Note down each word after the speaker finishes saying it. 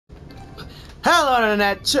Hello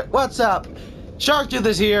internet, what's up?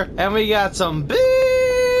 SHAREfactory here, and we got some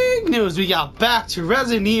big news. We got back to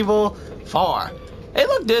Resident Evil 4. Hey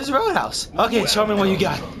look, there's Roadhouse. Okay, show me what you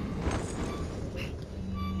got.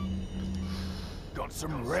 Got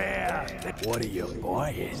some rare. What are you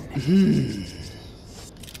buying?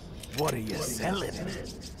 What are you selling?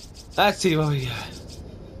 Let's see what we got.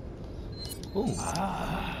 Ooh.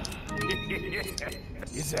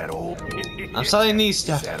 Is that all? I'm selling these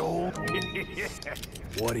stuff. Is that all?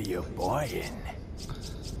 What are you buying?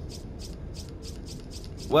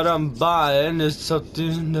 What I'm buying is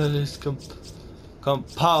something that is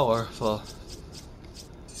powerful.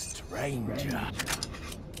 Stranger.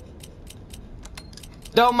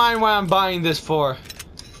 Don't mind what I'm buying this for.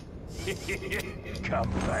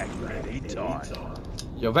 Come back anytime.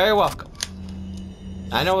 You're very welcome.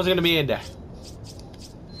 I know what's gonna be in there.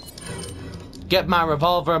 Get my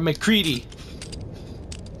revolver, McCready.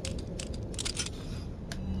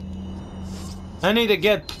 I need to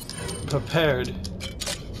get prepared.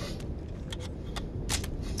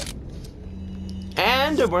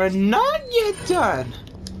 And we're not yet done.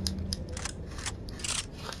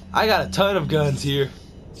 I got a ton of guns here.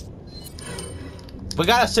 We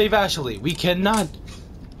gotta save Ashley. We cannot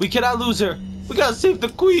lose her. We gotta save the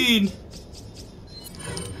queen.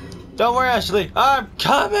 Don't worry, Ashley. I'm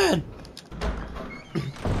coming.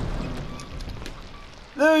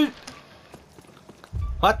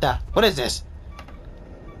 What the? What is this?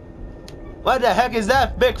 What the heck is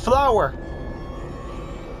that big flower?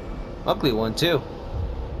 Ugly one too.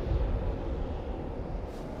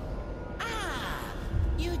 Ah,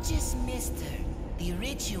 you just missed her. The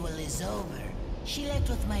ritual is over. She left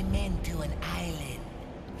with my men to an island.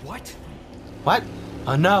 What? What?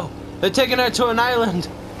 Oh no! They're taking her to an island.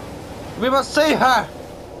 We must save her.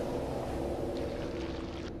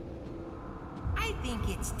 I think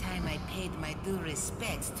it's time I paid my due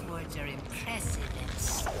respects towards your impressive and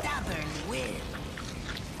stubborn will.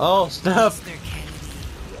 Oh snap! Mr. Kennedy,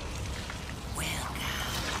 welcome.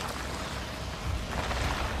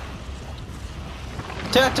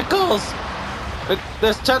 Tentacles!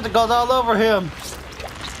 There's tentacles all over him.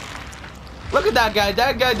 Look at that guy.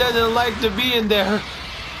 That guy doesn't like to be in there.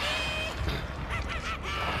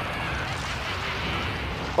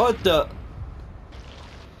 What the?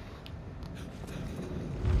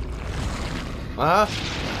 Huh?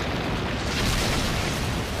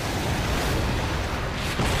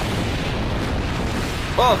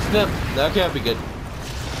 Oh snap! That can't be good.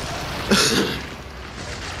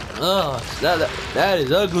 Oh, that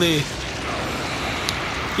is ugly.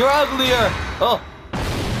 You're uglier. Oh.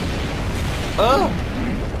 Oh.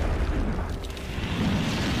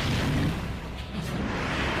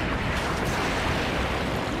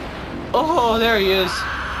 Oh, there he is.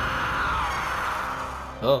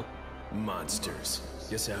 Oh. Monsters.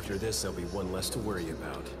 Guess after this there'll be one less to worry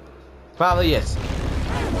about. Probably is.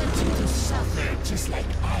 I want you to suffer just like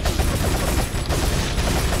I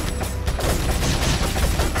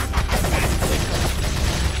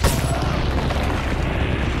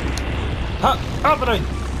Opening.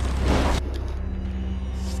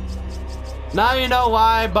 Now you know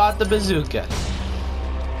why I bought the bazooka.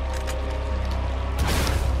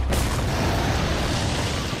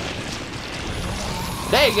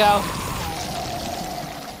 There you go.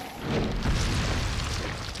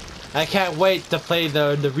 I can't wait to play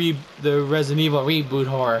the Resident Evil reboot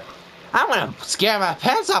horror. I'm gonna scare my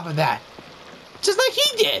pants off of that, just like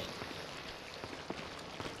he did.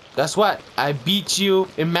 Guess what? I beat you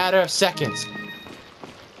in a matter of seconds,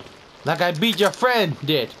 like I beat your friend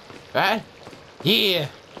did, right? Yeah,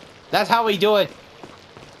 that's how we do it.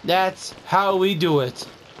 That's how we do it.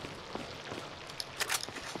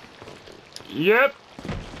 Yep.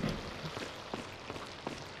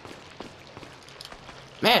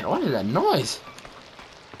 Man, what is that noise?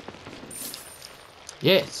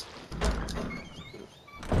 Yes.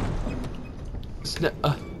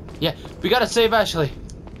 Yeah, we gotta save Ashley.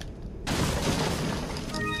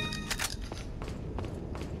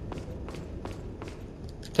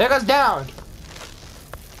 Take us down.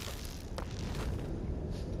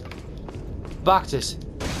 Boxes.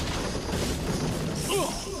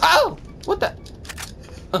 Oh! What the?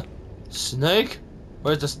 Snake?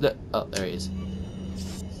 Where's the snake? Oh, there he is.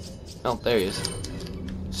 Oh, there he is.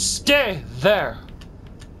 Stay there!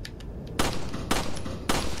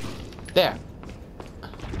 There.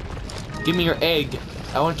 Give me your egg.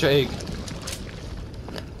 I want your egg.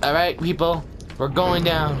 Alright, people. We're going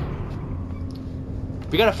down.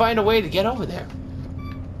 We gotta find a way to get over there.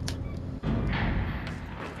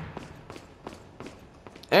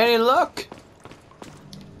 Any luck?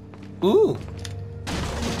 Ooh.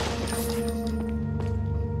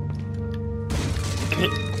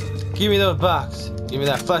 Give me the box. Give me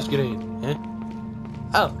that flash grenade. Huh?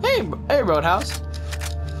 Oh, hey, Roadhouse.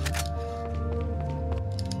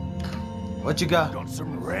 What you got? Got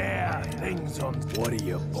some rare things on. What are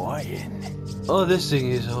you buying? Oh, this thing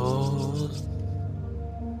is old.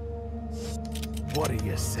 What are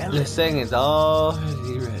you selling? This thing is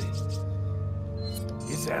already ready.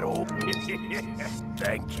 Is that all?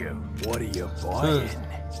 Thank you. What are you buying?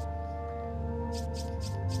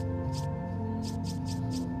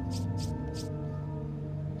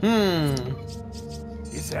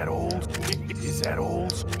 Is that all? Is that all?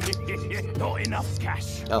 Not enough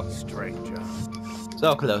cash. Oh. Stranger.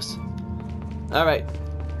 So close. Alright.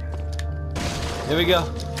 Here we go.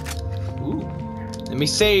 Ooh. Let me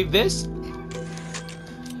save this.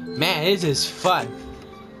 Man, this is fun.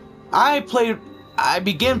 I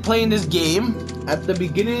began playing this game at the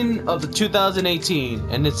beginning of the 2018,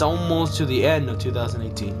 and it's almost to the end of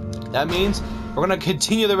 2018. That means we're gonna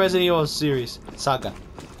continue the Resident Evil series saga.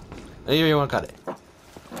 However you wanna cut it.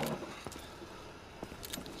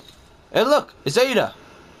 Hey, look, it's Ada.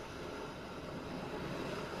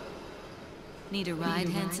 Need a ride,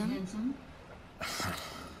 handsome?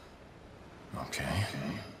 Okay.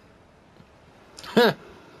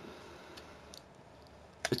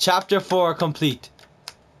 Chapter 4 complete.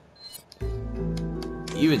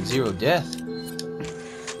 Even 0 death.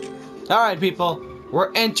 Alright, people.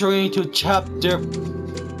 We're entering into chapter...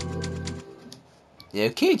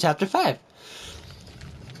 Okay, chapter 5.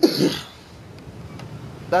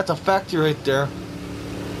 That's a factory right there.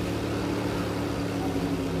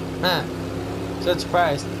 Huh. So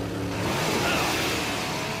surprised.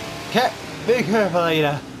 Okay, be careful,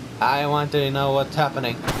 Ada. I want to know what's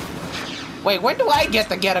happening. Wait, when do I get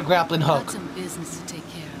a grappling hook? Got some business to take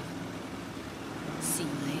care of. See you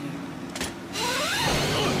later.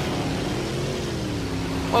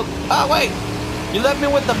 Oh, wait! You left me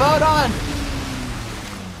with the boat on!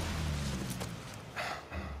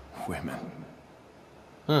 Women.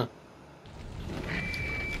 Huh.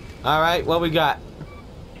 Alright, what we got?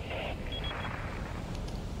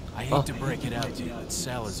 I hate to break it out to you, but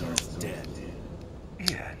Salazar's dead.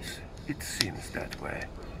 Yes, it seems that way.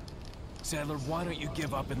 Sadler, why don't you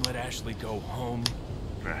give up and let Ashley go home?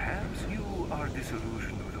 Perhaps you are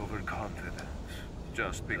disillusioned with overconfidence,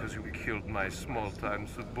 just because you killed my small-time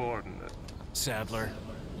subordinate. Sadler,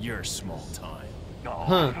 you're small time.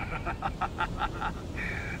 Oh.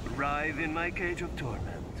 Writhe in my cage of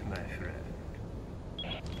torment, my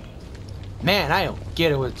friend. Man, I don't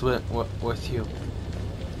get it with you.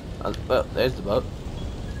 Well, there's the boat.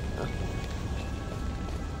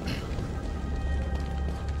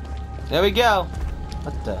 There we go.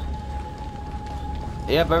 What the?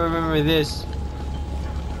 Yep, I remember this.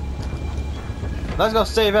 Let's go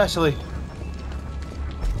save Ashley.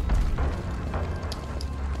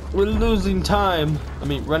 We're losing time. I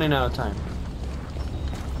mean, running out of time.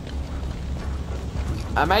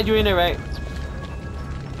 Am I doing it right?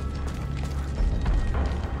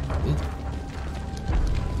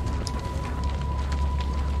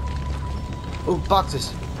 Oh,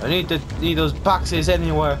 boxes. I need those boxes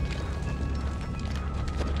anywhere.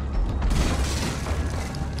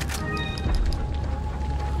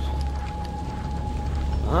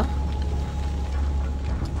 Huh?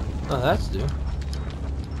 Oh, that's new.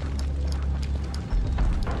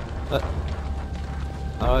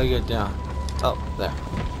 How do I get down? Oh, there.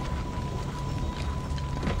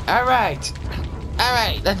 Alright!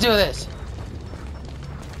 Alright, let's do this!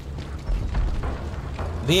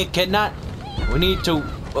 We cannot... We need to...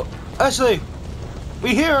 Ashley!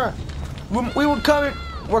 We here! We were coming...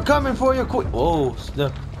 We're coming for you quick... Whoa,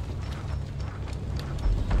 snap.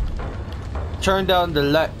 Turn down the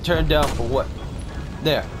light. Turn down for what?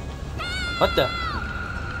 There. What the?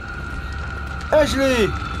 Ashley!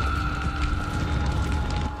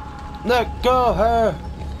 Let go of her!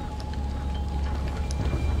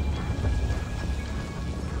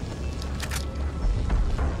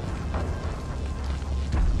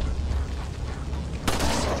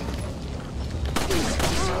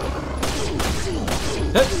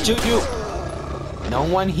 Let's shoot you! No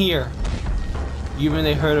one here. Even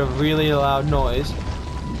they heard a really loud noise.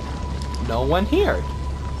 No one here.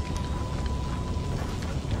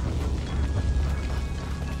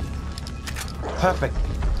 Perfect.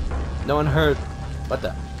 No one heard. What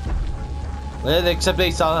the? Well, except they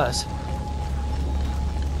saw us.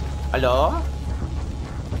 Hello?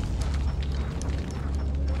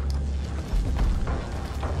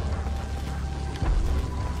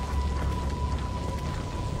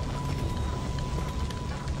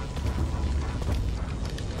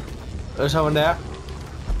 There's someone there.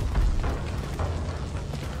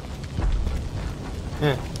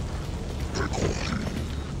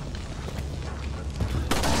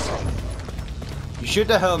 You shoot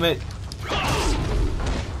the helmet. Let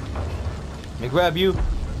me grab you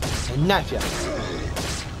and knife you.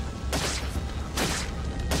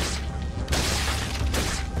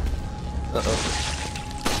 Uh-oh.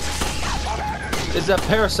 It's that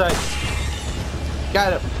parasite.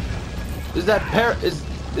 Got him. Is that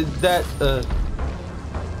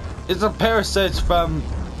it's a parasites from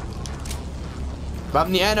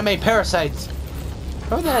the anime Parasites.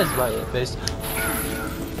 Oh, that is my face.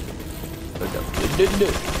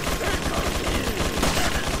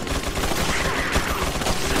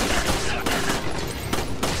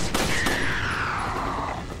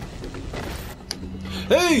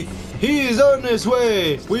 Hey, he is on his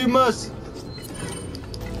way. We must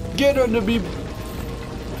get him to be.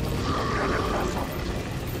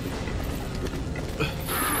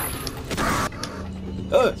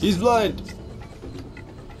 He's blind.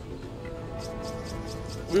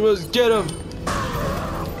 We must get him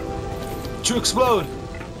to explode.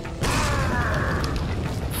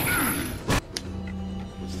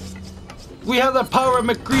 We have the power of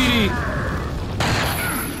McCready.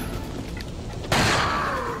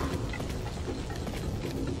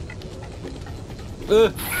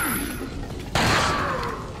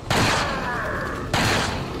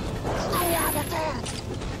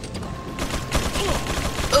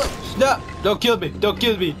 Snap! Don't kill me! Don't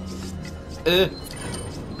kill me!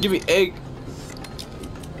 Give me egg.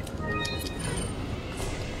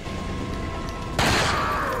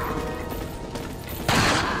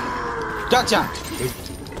 Gotcha!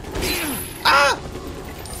 Ah!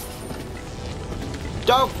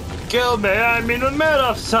 Don't kill me! I'm in the middle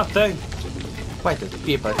of something. Why does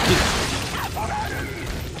people keep?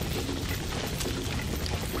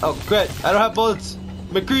 Oh great! I don't have bullets.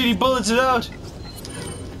 McCready bullets it out.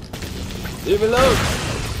 Leave me alone.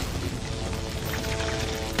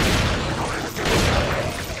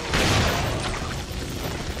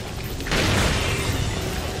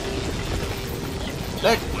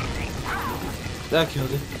 That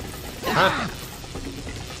killed it. Huh?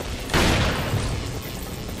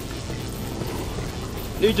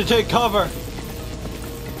 Need to take cover.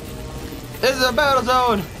 This is a battle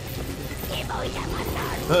zone.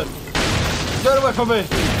 Get away from me.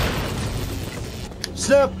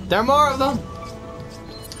 Snap. There are more of them.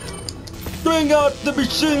 Bring out the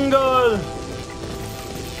machine gun.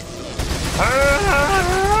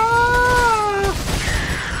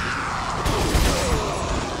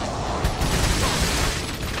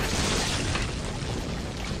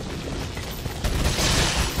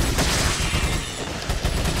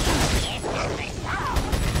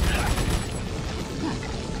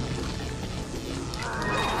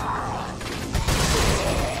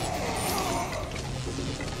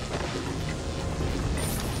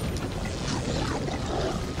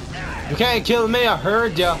 You can't kill me, I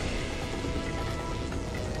heard ya.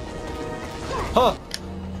 Huh.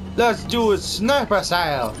 Let's do it sniper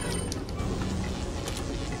style.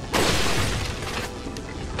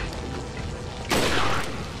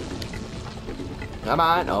 Come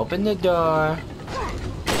on, open the door.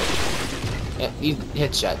 Yeah,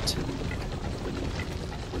 headshot.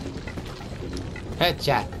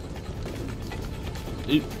 Headshot.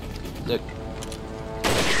 Look.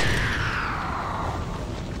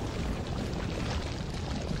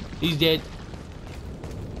 He's dead.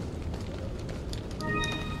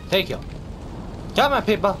 Thank you. Come on,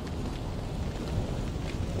 people.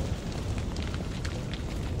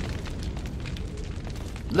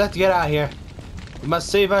 Let's get out of here. We must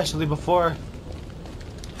save Ashley before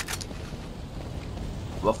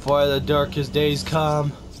the darkest days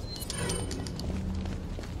come.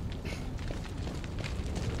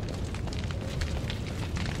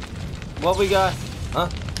 What we got? Huh?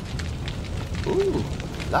 Ooh,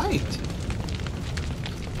 light.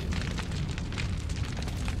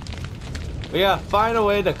 We gotta find a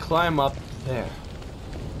way to climb up there.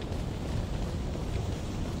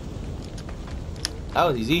 That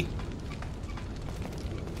was easy.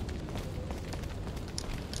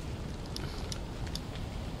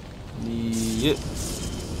 Yep.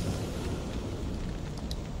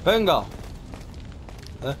 Bingo.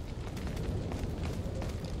 Huh?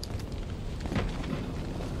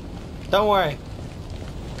 Don't worry.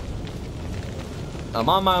 I'm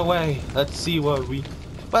on my way. Let's see what we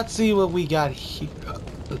got here.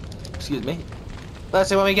 Excuse me. Let's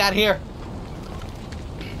see what we got here.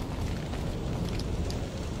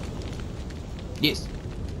 Yes.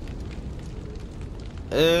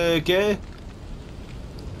 Okay.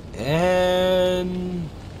 And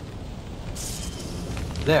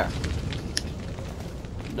there.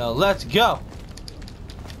 Now let's go.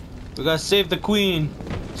 We gotta save the queen.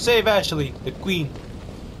 Save Ashley, the queen.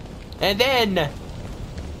 And then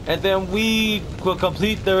and then we will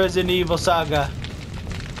complete the Resident Evil saga.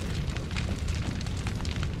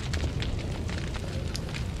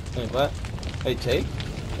 Wait, what? Hey, take?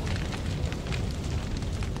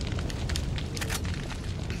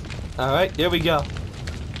 Alright, here we go.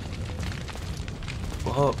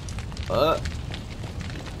 Whoa.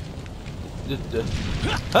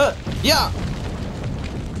 Yeah!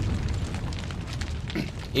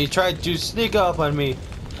 He tried to sneak up on me.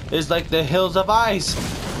 It's like the hills of ice.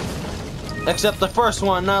 Except the first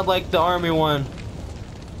one, not like the army one.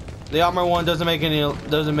 The armor one doesn't make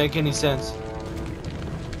any sense.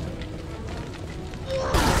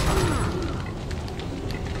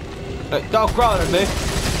 Hey, don't growl at me.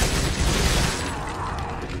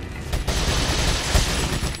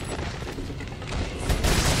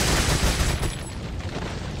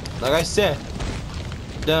 Like I said,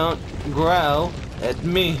 don't growl at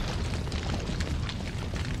me.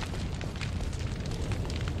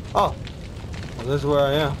 Oh, well, this is where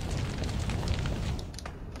I am.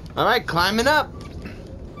 Alright, climbing up.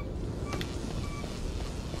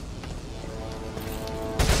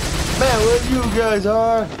 Man, where you guys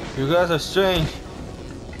are? You guys are strange.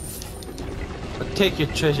 I'll take your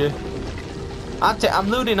treasure. I'm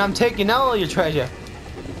looting, I'm taking all your treasure.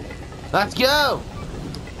 Let's go!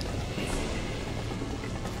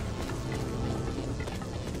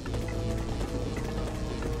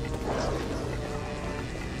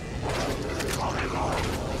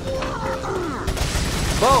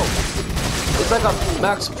 Whoa! It's like a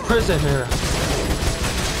max prison here.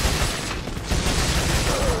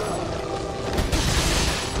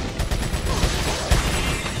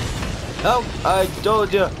 Help! I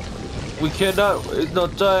told you! We cannot, it's no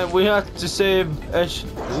time, we have to save Ash.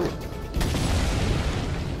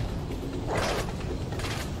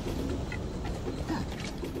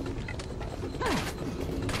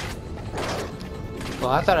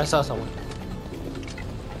 Well, I thought I saw someone.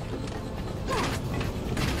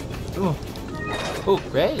 Ooh. Ooh,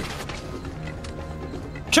 great.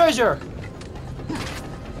 Treasure!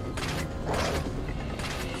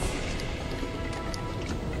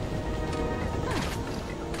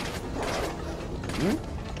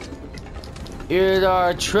 Here's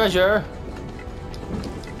our treasure.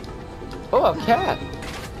 Oh, a cat.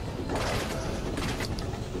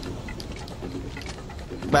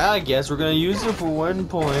 But I guess we're gonna use it for one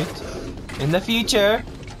point in the future.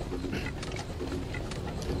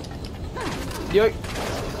 Yoink.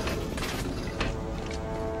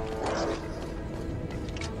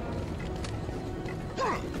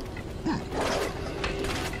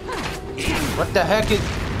 What the heck is...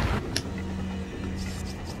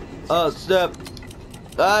 Oh, snap.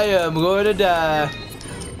 I am going to die.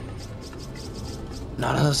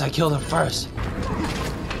 Not unless I kill them first.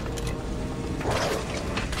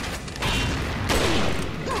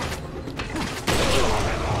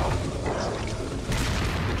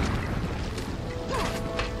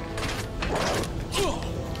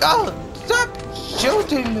 Oh, stop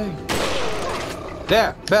shooting me.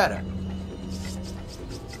 There, better.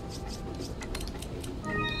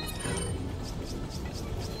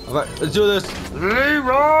 Alright, let's do this.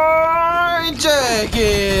 Leroy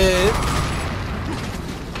Jenkins!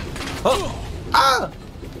 Oh! Ah!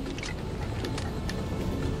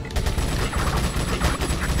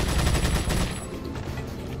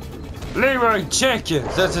 Leroy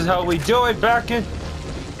Jenkins! This is how we do it back in...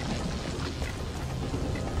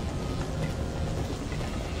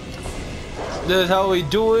 This is how we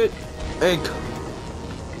do it.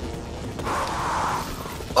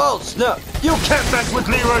 Oh, snap! You can't mess with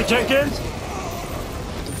Leroy Jenkins!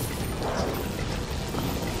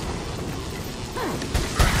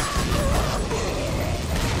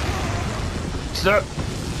 Snap!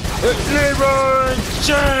 It's Leroy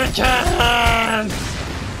Jenkins!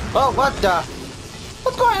 Oh, what the?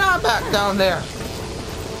 What's going on back down there?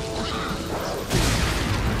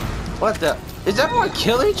 What the? Is everyone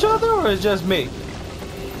killing each other or is it just me?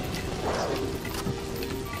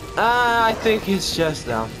 I think it's just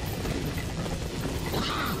them.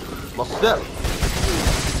 Well, step.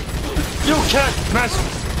 You can't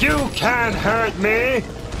mess. You can't hurt me.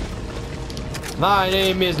 My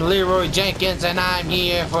name is Leroy Jenkins, and I'm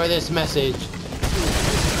here for this message.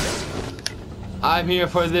 I'm here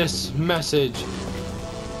for this message.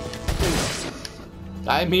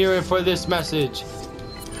 I'm here for this message.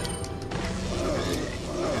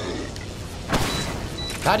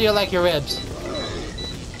 How do you like your ribs?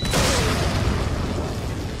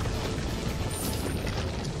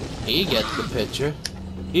 He gets the picture.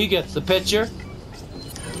 He gets the picture.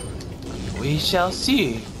 We shall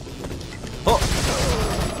see. Oh!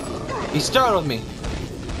 He startled me.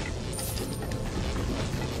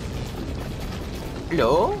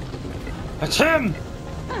 No? That's him!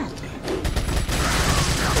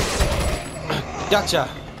 Gotcha!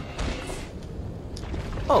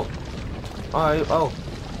 Oh. Alright, oh.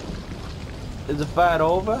 Is the fight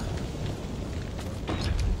over?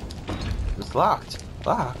 It's locked.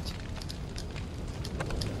 Locked.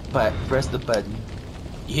 But press the button.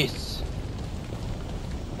 Yes.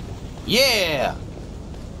 Yeah!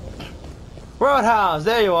 Roadhouse,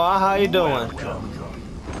 there you are. How you doing?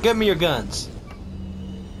 Give me your guns.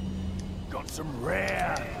 Got some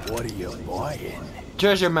rare. What are you buying?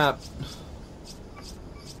 Treasure map.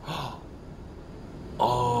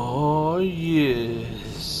 Oh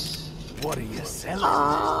yes. What are you selling?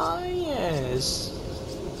 Ah yes.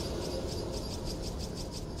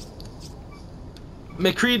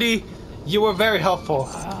 McCready, you were very helpful.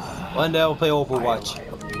 One day I'll play Overwatch.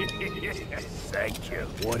 Thank you.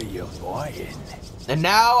 What are you buying? And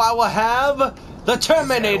now I will have the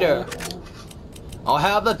Terminator. I'll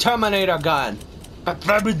have the Terminator gun.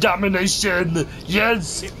 Family domination.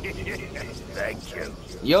 Yes. Thank you.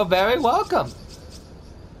 You're very welcome.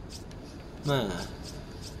 I'm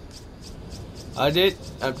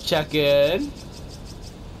checking.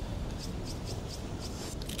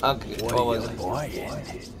 Okay, What was are you it?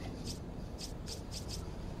 buying?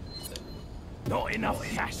 Not enough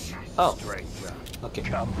cash. Oh. Stranger. Okay.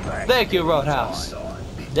 Come back. Thank you, Roadhouse.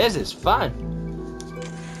 This is fun.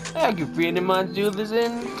 I can pretty much do this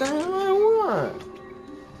anytime I want.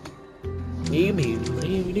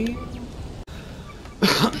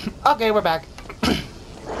 Okay, we're back.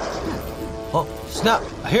 Oh, snap.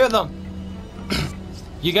 I hear them.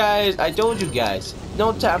 You guys, I told you guys,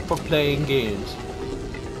 no time for playing games.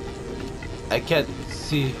 I can't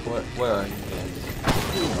see where are you guys?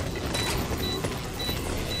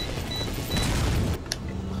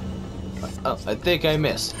 Oh, I think I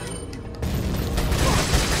missed.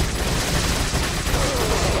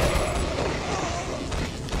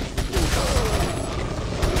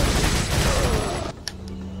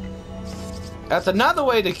 That's another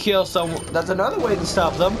way to kill someone. That's another way to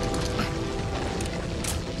stop them.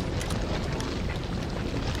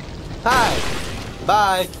 Hi.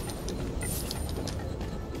 Bye.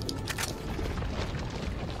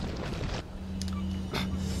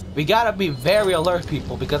 We gotta be very alert,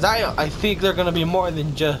 people, because I think they're gonna be more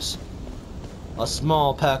than just a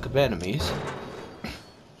small pack of enemies.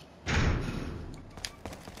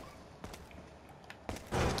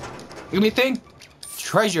 Anything?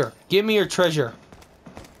 Treasure. Give me your treasure.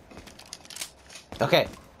 Okay.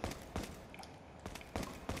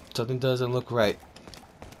 Something doesn't look right.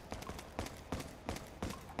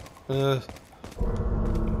 Oh,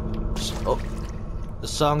 the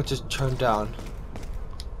song just turned down.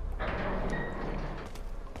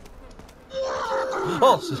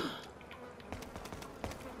 Oh!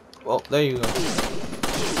 Well, there you go.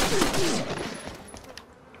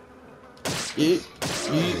 Eat,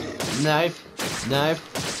 knife,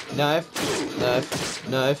 knife, knife, knife,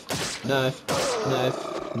 knife, knife,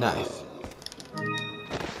 knife, knife.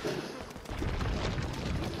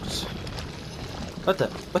 What the?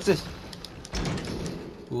 What's this?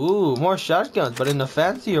 Ooh, more shotguns, but in a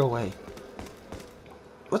fancier way.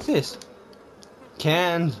 What's this?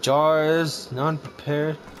 Cans, jars,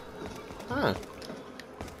 non-prepared. Huh.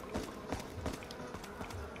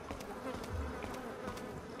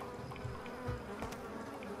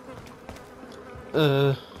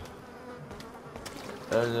 I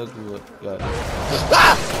don't know what got.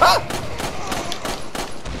 Ah! Ah!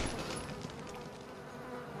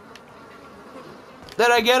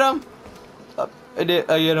 Did I get him? Oh, I did.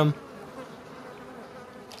 I get him.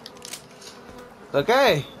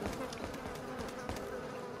 Okay.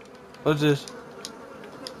 What's this?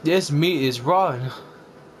 This meat is raw.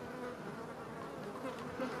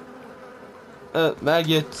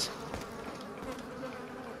 Maggots.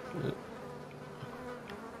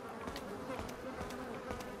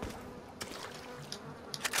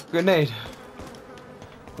 Grenade.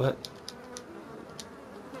 What?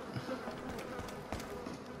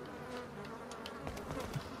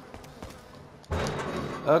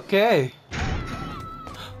 Okay.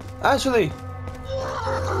 Actually.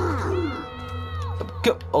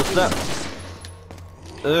 Oh snap.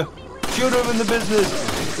 Shoot him in the business.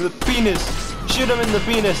 The penis. Shoot him in the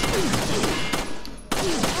penis.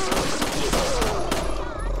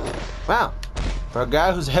 Wow. For a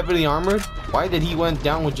guy who's heavily armored, why did he went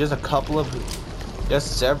down with just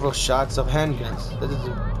just several shots of handguns?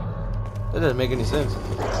 That doesn't make any sense.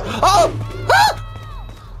 Oh! Ah!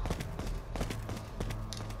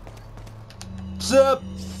 Sup?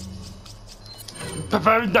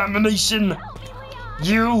 Preparing domination.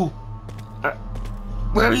 You.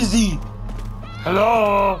 Where is he?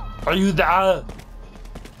 Hello? Are you there?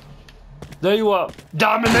 There you are.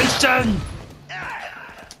 Domination!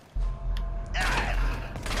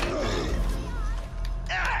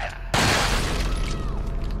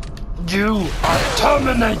 You are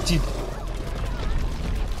terminated!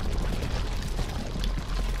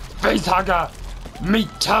 Facehugger! Meet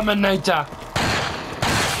Terminator!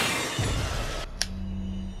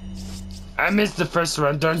 I missed the first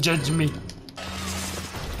one, don't judge me.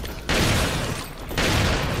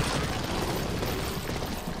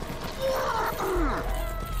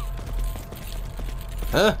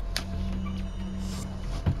 Huh?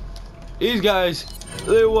 These guys,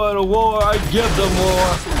 they want a war, I give them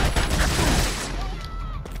war.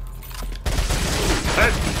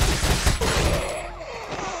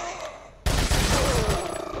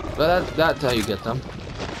 But that's how you get them.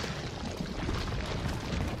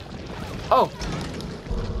 Oh!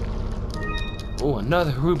 Oh,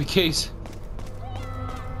 another ruby case.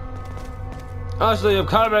 Ashley, I'm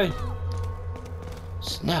coming.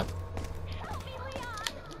 Snap.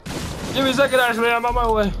 Give me a second, Ashley, I'm on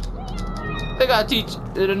my way. They gotta teach,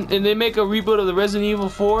 and they make a reboot of the Resident Evil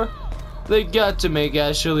 4. They got to make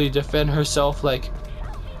Ashley defend herself. Like,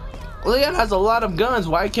 Leon has a lot of guns.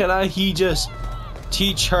 Why can't he just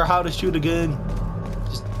teach her how to shoot a gun?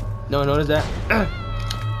 Just, no, notice that.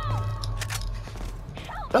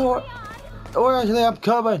 Oh, Ashley, I'm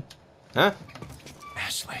coming. Huh?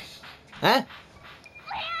 Ashley. Huh?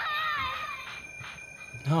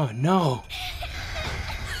 Oh no.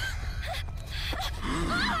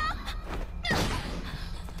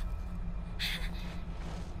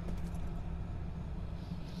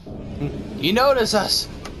 You notice us.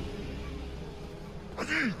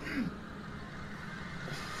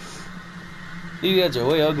 You guys are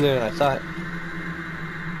way uglier than I thought.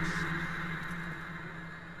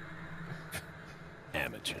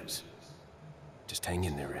 Amateurs. Just hang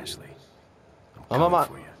in there, Ashley. I'm coming on.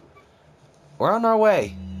 for you. We're on our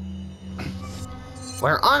way.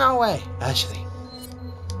 We're on our way, Ashley.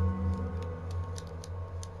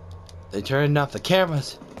 They turned off the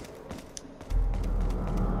cameras.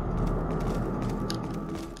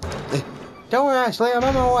 Don't worry, Ashley, I'm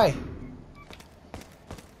on my way.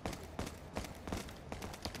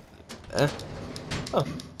 Oh.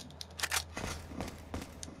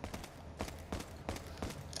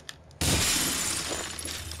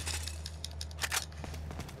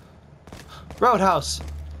 Roadhouse.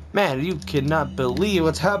 Man, you cannot believe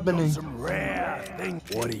what's happening. Some rare thing.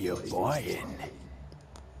 What are you buying?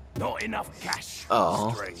 Not enough cash,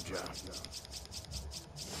 Oh. stranger.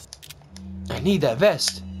 I need that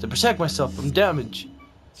vest to protect myself from damage.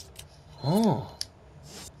 Oh.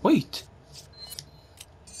 Wait.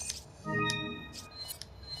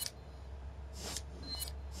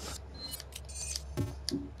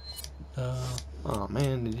 Oh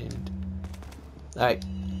man, it didn't. Alright.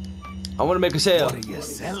 I want to make a sale. What are you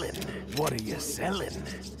selling? What are you selling?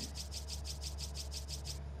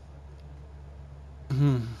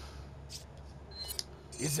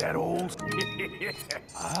 Is that all?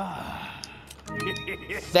 Ah.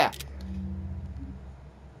 There.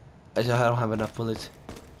 I don't have enough bullets.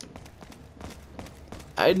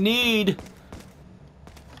 I need,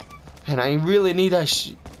 and I really need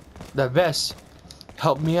that vest.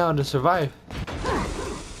 Help me out to survive.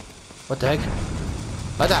 What the heck?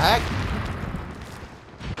 What the heck?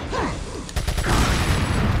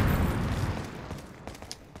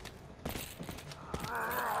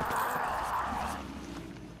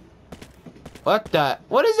 What the?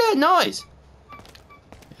 What is that noise?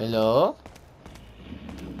 Hello?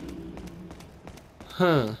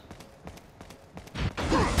 Huh.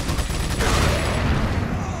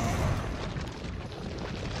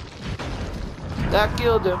 That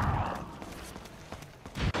killed him.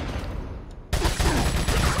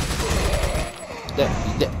 That.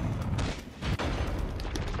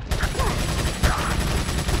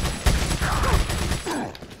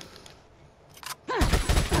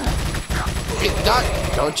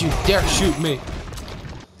 Don't you dare shoot me.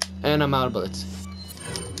 And I'm out of bullets.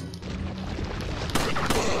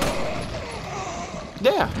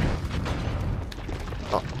 There.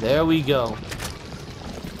 Oh, there we go.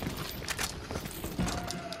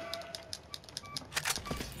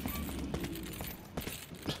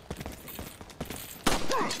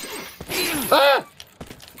 Ah!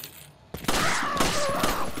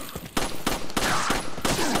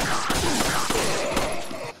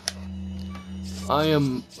 I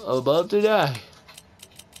am about to die.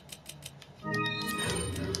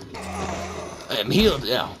 I am healed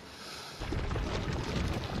now.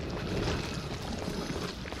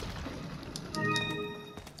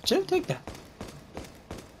 Should I take that?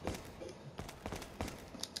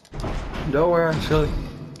 nowhere actually.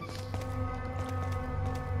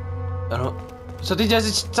 I don't. Something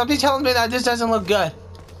tells me that this doesn't look good.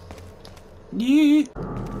 Yeah.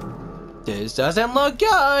 This doesn't look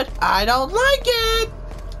good. I don't like it.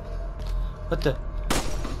 What the?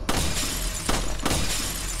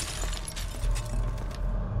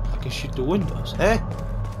 I can shoot the windows, eh?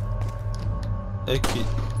 Okay.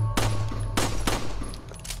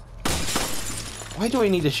 Why do I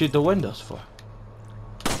need to shoot the windows for?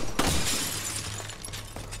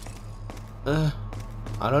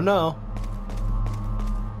 I don't know.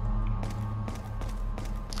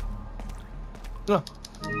 No.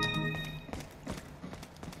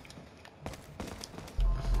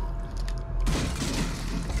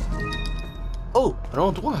 Oh, I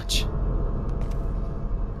don't watch.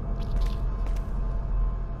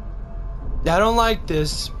 I don't like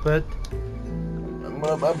this, but I'm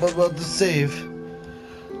about to save.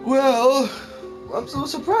 Well, I'm so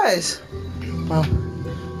surprised. Well,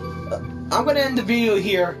 I'm gonna end the video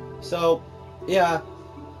here. So, yeah.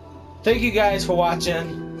 Thank you guys for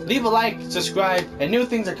watching. Leave a like, subscribe, and new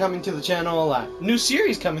things are coming to the channel. New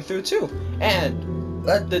series coming through too. And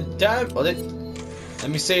let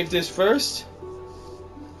me save this first.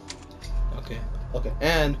 Okay.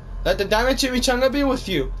 And let the diamond chimichanga be with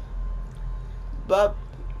you. Bye.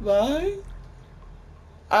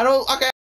 I don't. Okay.